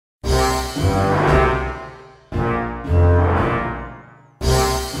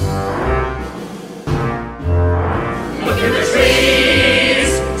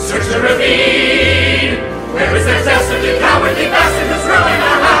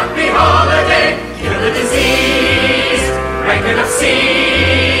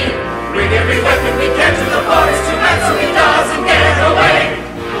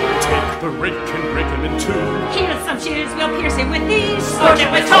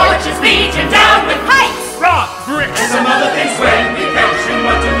torches, legion down with pikes, rock, bricks, and some other things. When we catch him,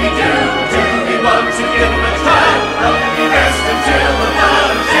 what do we do? Do we want to give him a try? Or do we rest until the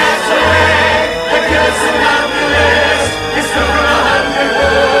blood jets away? The killer's somnambulist is still from 100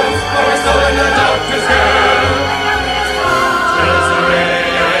 wounds, or is stolen the doctor's girl.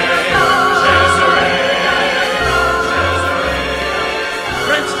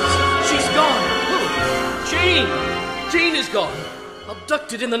 Francis, she's gone. Who? Jane is gone.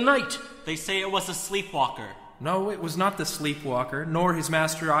 Abducted in the night. They say it was a sleepwalker. No, it was not the sleepwalker, nor his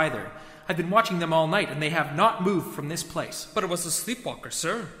master either. I've been watching them all night, and they have not moved from this place. But it was a sleepwalker,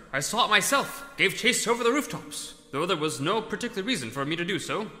 sir. I saw it myself. Gave chase over the rooftops, though there was no particular reason for me to do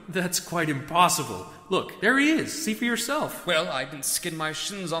so. That's quite impossible. Look, there he is. See for yourself. Well, I didn't skin my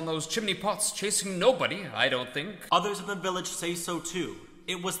shins on those chimney pots chasing nobody, I don't think. Others in the village say so too.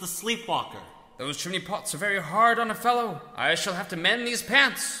 It was the sleepwalker. Those chimney pots are very hard on a fellow. I shall have to mend these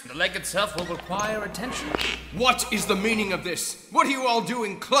pants. The leg itself will require attention. What is the meaning of this? What are you all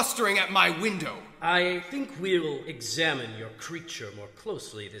doing clustering at my window? I think we'll examine your creature more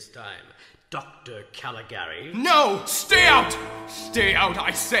closely this time, Dr. Caligari. No! Stay out! Stay out, I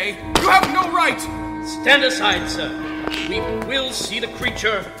say! You have no right! Stand aside, sir. We will see the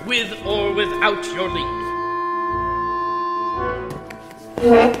creature with or without your leave.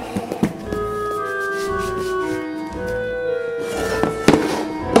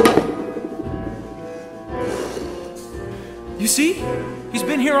 You see? He's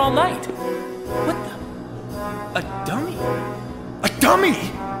been here all night. What the? A dummy? A dummy!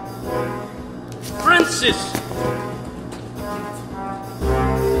 Francis!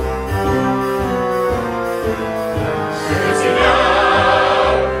 Where is he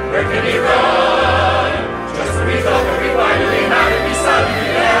now? Where can he run? Just when we thought that we finally had him, he suddenly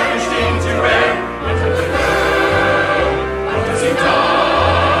vanished into air. Into the gloom. What has he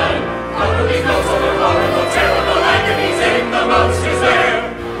done? How will he know so the horrible, terrible agonies in the monster's lair?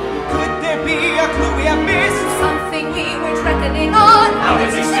 Could there be a clue we have missed? Something we weren't reckoning on. How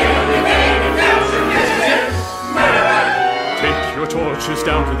is he still remain and capture fugitive? Murderer! Take your torches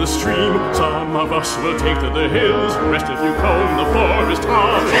down to the stream. Some of us will take to the hills. Rest of you comb the forest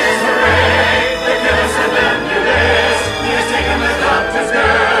hard. Cheers, hooray! The killer's somnambulist. He has taken the doctor's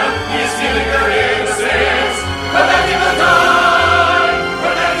girl. He is stealing her